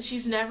 And I feel like that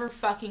she's never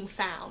fucking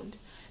found.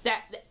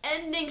 That the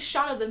ending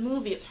shot of the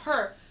movie is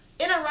her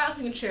in a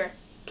rocking chair,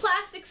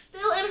 plastic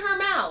still in her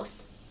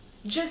mouth,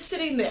 just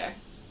sitting there,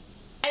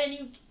 and then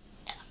you,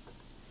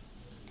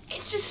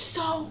 it's just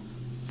so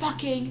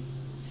fucking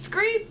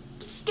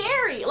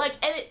scary. Like,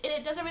 and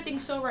it does everything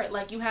so right.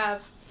 Like, you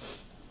have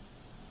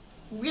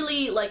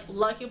really like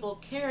likable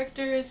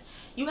characters.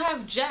 You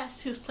have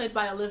Jess, who's played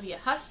by Olivia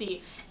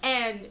Hussey,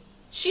 and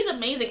she's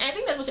amazing. And I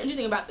think that's what's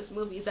interesting about this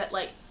movie is that,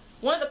 like,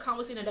 one of the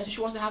conflicts in it is she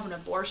wants to have an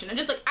abortion, and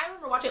just like I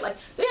remember watching it, like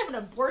they have an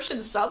abortion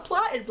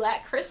subplot in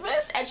Black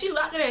Christmas, and she's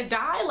not gonna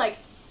die. Like,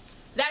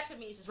 that to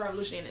me is just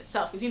revolutionary in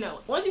itself, because, you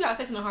know, once you have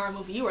sex in a horror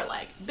movie, you are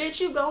like,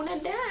 bitch, you gonna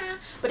die.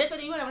 But if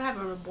you want to have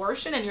an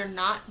abortion and you're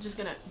not just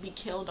gonna be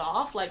killed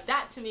off, like,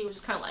 that to me was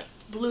just kind of like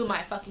blew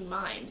my fucking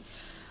mind.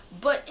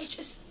 But it's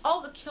just,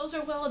 all the kills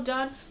are well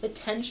done, the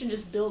tension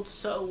just builds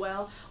so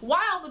well.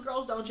 Why all the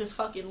girls don't just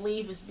fucking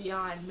leave is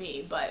beyond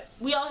me, but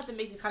we all have to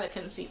make these kind of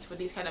conceits for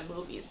these kind of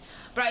movies.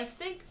 But I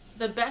think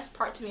the best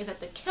part to me is that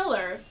the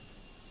killer,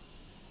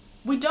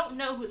 we don't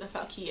know who the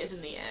fuck he is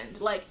in the end.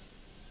 Like,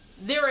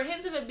 there were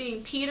hints of it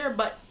being Peter,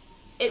 but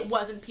it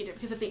wasn't Peter,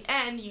 because at the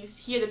end you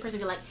hear the person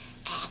go like,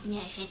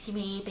 Agnes, it's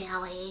me,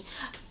 Billy,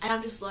 and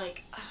I'm just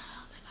like, oh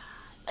my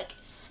god. Like,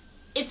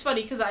 it's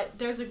funny because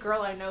there's a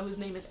girl I know whose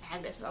name is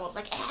Agnes, and I was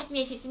like,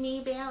 Agnes, it's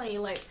me, Billy.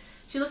 Like,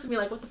 she looks at me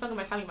like, what the fuck am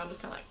I talking about? I'm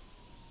just kind of like,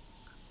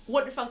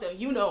 what the fuck though?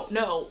 You don't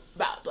know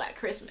about Black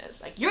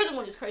Christmas. Like, you're the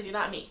one who's crazy,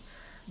 not me.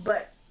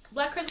 But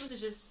Black Christmas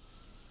is just,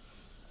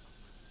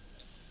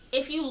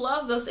 if you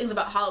love those things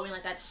about Halloween,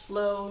 like that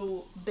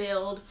slow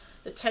build,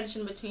 the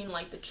tension between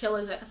like the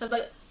killers, that stuff,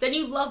 like, then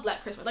you love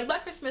Black Christmas. Like,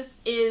 Black Christmas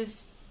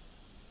is,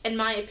 in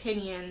my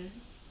opinion,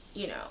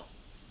 you know,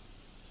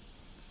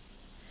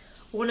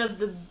 one of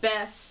the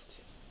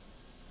best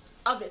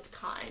of its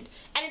kind.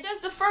 And it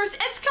does the first,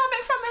 it's coming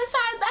from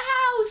inside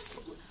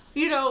the house,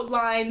 you know,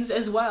 lines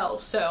as well.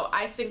 So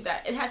I think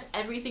that it has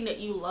everything that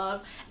you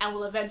love and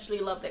will eventually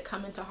love that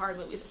come into horror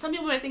movies. Some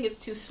people might think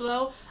it's too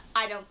slow.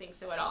 I don't think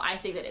so at all. I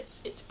think that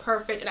it's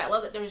perfect, and I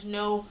love that there's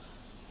no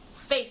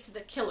face to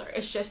the killer.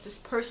 It's just this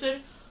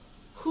person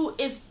who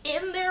is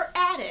in their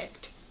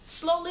attic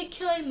slowly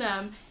killing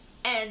them,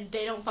 and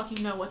they don't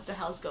fucking know what the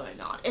hell's going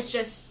on. It's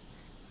just,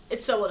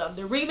 it's so well done.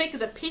 The remake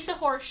is a piece of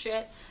horse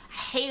shit. I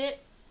hate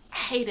it. I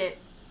hate it.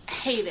 I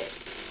hate it.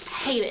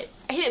 I hate it.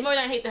 I hate it more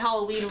than I hate the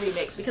Halloween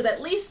remakes, because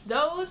at least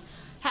those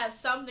have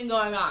something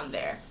going on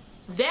there.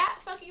 That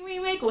fucking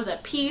remake was a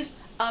piece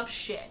of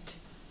shit.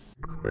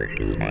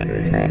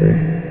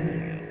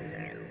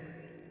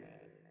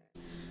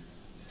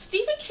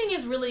 Stephen King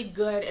is really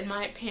good, in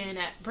my opinion,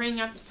 at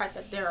bringing out the fact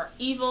that there are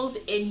evils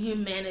in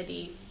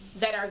humanity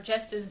that are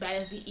just as bad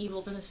as the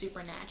evils in the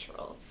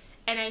supernatural.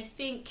 And I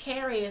think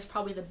Carrie is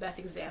probably the best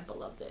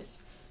example of this,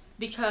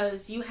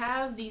 because you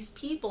have these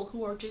people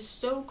who are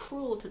just so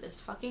cruel to this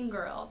fucking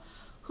girl,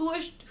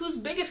 whose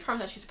biggest crime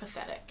is that she's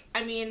pathetic.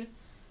 I mean,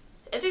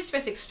 this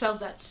Spacek spells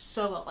that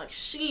so well. Like,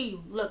 she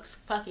looks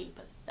fucking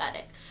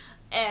pathetic.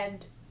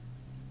 And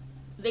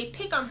they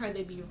pick on her,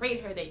 they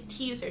berate her, they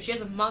tease her. She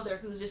has a mother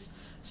who's just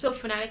so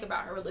fanatic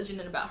about her religion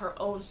and about her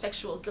own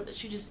sexual guilt that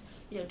she just,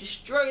 you know,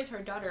 destroys her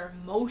daughter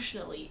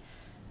emotionally.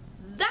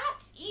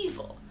 That's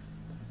evil.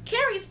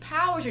 Carrie's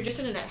powers are just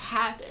something that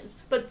happens,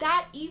 but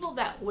that evil,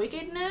 that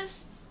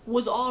wickedness,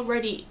 was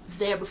already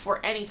there before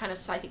any kind of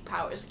psychic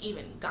powers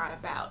even got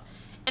about.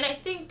 And I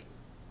think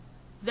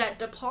that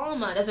De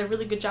Palma does a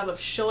really good job of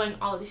showing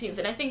all of these scenes.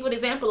 And I think, an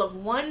example of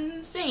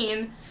one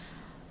scene,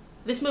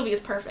 this movie is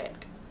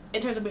perfect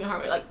in terms of being a horror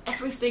movie. Like,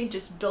 everything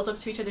just builds up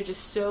to each other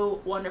just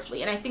so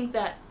wonderfully. And I think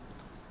that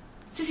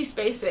Sissy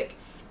Spacek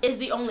is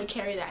the only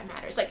Carrie that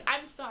matters. Like,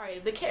 I'm sorry,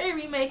 the Carrie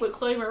remake with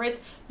Chloe Moretz,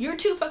 you're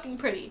too fucking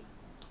pretty.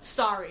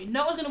 Sorry,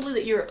 no one's gonna believe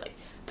that you're like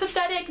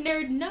pathetic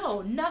nerd.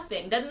 No,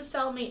 nothing doesn't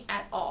sell me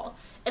at all.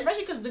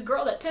 Especially because the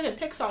girl that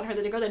picks on her,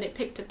 the girl that they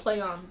picked to play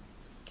on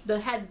the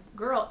head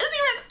girl, isn't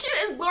even as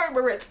cute as Gloria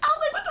Moretz. I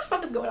was like, what the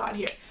fuck is going on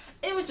here?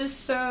 It was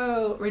just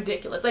so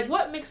ridiculous. Like,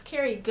 what makes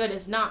Carrie good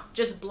is not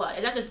just blood,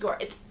 it's not just gore,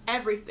 it's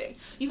everything.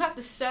 You have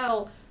to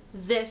sell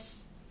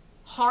this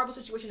horrible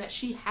situation that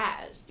she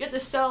has. You have to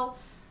sell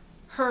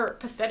her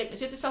patheticness.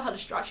 You have to sell how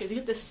distraught she is. You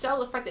have to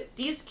sell the fact that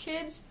these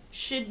kids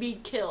should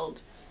be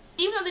killed,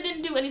 even though they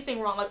didn't do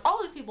anything wrong. Like,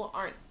 all these people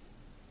aren't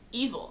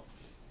evil.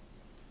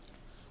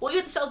 What you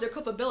have to sell is their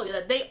culpability,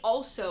 that they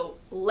also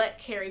let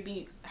Carrie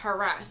be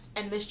harassed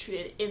and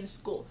mistreated in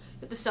school.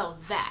 You have to sell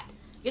that.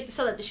 You have to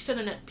sell that she's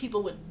something that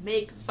people would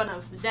make fun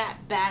of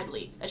that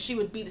badly, that she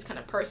would be this kind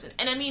of person.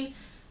 And I mean,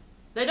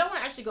 they don't want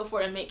to actually go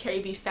for it and make Carrie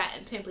be fat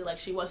and pimply like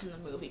she was in the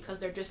movie, because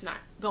they're just not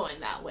going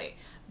that way.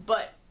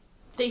 But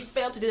they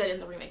failed to do that in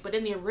the remake. But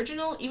in the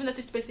original, even though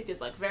Sissy Spacek is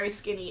like very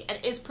skinny and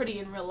is pretty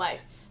in real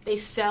life, they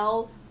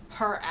sell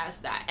her as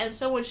that. And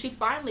so when she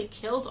finally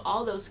kills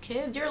all those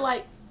kids, you're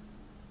like,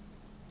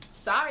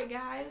 sorry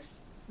guys,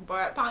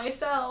 brought it upon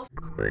yourself.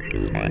 I'm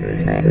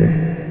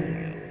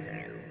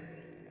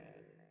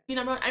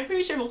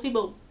pretty sure most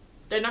people,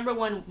 their number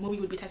one movie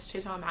would be Texas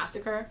Chainsaw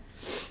Massacre,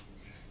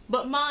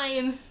 but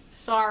mine,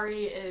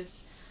 sorry,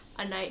 is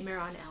A Nightmare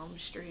on Elm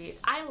Street.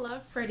 I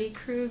love Freddy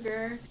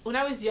Krueger. When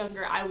I was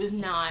younger, I was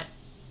not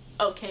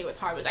okay with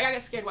horror movies. Like, I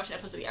got scared watching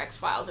episodes of the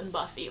X-Files and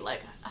Buffy.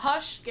 Like,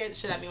 Hush scared the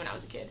shit out of me when I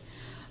was a kid.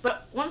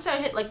 But once I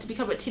hit, like, to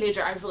become a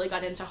teenager, I really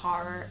got into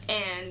horror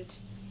and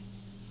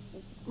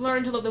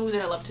learned to love the movies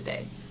that I love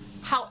today.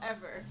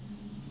 However,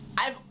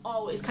 I've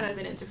always kind of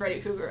been into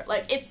Freddy Krueger.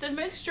 Like, it's the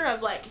mixture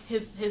of, like,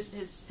 his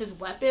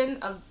weapon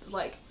of,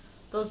 like,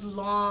 those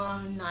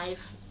long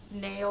knife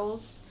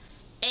nails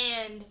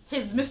and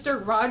his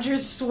Mr.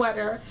 Rogers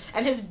sweater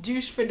and his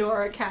douche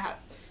fedora cap.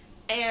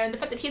 And the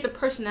fact that he has a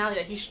personality,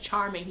 that he's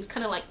charming, he's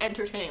kind of like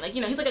entertaining, like,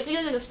 you know, he's like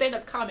a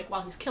stand-up comic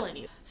while he's killing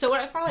you. So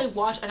when I finally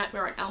watched A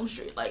Nightmare on Elm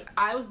Street, like,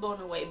 I was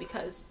blown away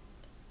because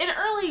in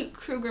early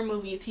Krueger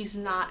movies, he's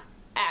not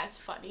as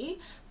funny,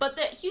 but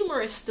that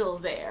humor is still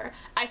there.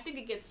 I think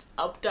it gets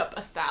upped up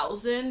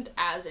 1,000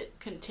 as it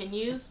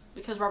continues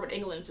because Robert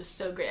Englund is just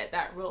so great at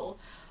that role.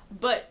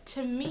 But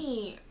to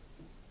me,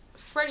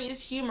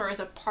 Freddy's humor is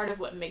a part of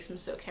what makes him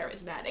so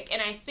charismatic,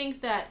 and I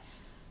think that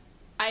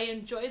I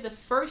enjoy the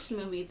first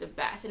movie the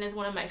best, and is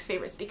one of my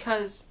favorites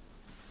because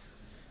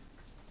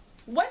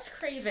Wes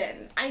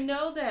Craven, I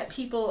know that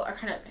people are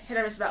kind of hit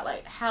or miss about,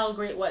 like, how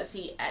great was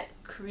he at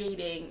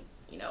creating,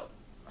 you know,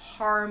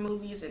 horror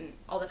movies and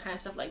all that kind of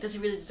stuff. Like, does he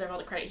really deserve all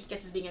the credit he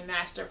gets as being a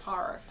master of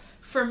horror?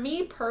 For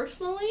me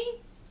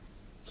personally,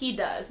 he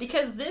does,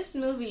 because this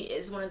movie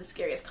is one of the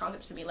scariest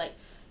concepts to me. Like,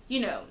 you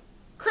know,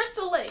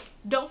 Crystal Lake,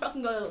 don't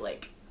fucking go to the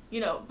lake. You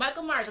know,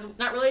 Michael Myers, I'm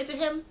not related to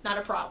him, not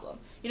a problem.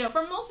 You know,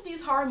 for most of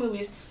these horror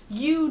movies,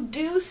 you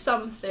do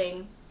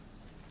something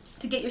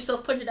to get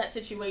yourself put into that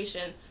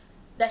situation.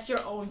 That's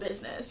your own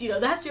business. You know,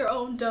 that's your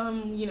own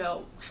dumb, you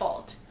know,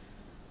 fault.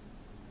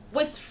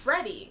 With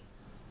Freddy,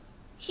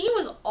 he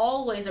was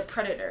always a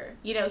predator.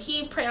 You know,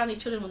 he preyed on these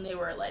children when they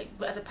were, like,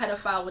 as a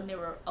pedophile when they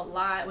were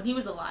alive, when he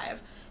was alive.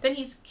 Then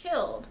he's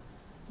killed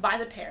by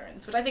the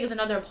parents, which I think is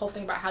another whole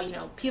thing about how, you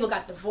know, people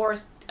got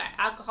divorced, got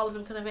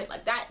alcoholism because of it.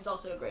 Like, that is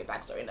also a great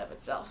backstory in and of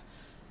itself.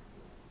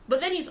 But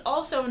then he's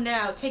also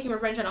now taking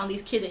revenge on all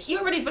these kids that he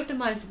already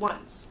victimized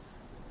once,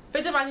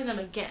 victimizing them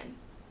again.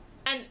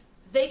 And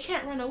they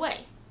can't run away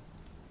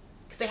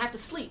because they have to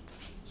sleep.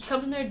 He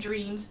comes in their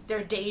dreams,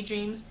 their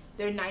daydreams,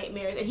 their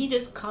nightmares, and he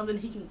just comes and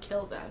he can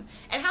kill them.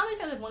 And how many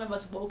times has one of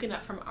us woken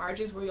up from our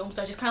dreams where we almost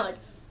are just kind of like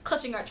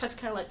clutching our chest,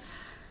 kind of like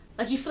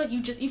you feel like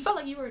you felt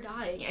like you were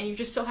dying, and you're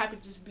just so happy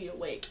to just be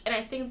awake. And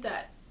I think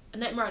that A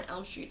Nightmare on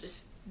Elm Street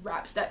just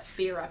wraps that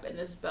fear up in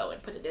this bow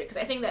and puts it there, because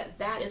I think that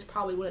that is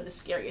probably one of the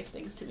scariest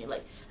things to me.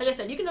 Like I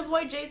said, you can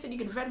avoid Jason, you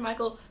can avoid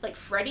Michael. Like,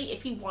 Freddy,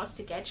 if he wants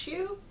to get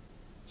you,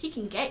 he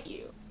can get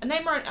you. A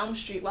Nightmare on Elm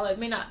Street, while it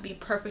may not be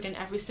perfect in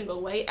every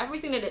single way,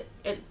 everything that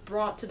it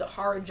brought to the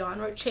horror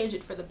genre changed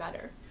it for the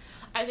better.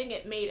 I think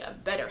it made a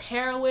better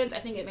heroine. I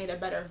think it made a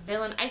better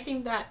villain. I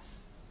think that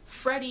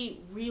Freddy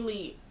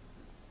really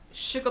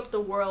shook up the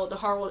world, the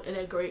horror world, in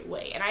a great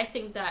way. And I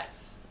think that,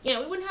 you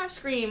know, we wouldn't have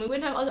Scream, we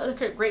wouldn't have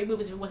other great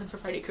movies if it wasn't for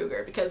Freddy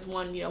Krueger, because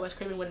one, you know, Wes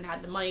Craven wouldn't have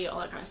had the money, all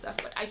that kind of stuff.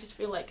 But I just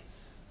feel like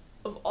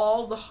of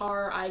all the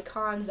horror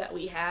icons that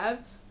we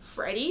have,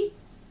 Freddy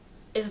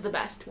is the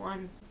best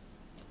one.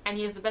 And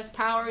he has the best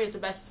power, he has the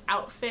best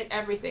outfit,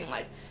 everything.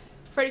 Like,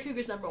 Freddy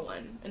Krueger's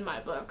 #1 in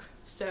my book.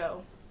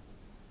 So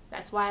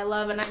that's why I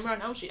love A Nightmare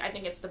on Elm Street. I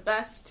think it's the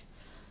best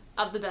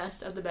of the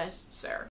best of the best, sir.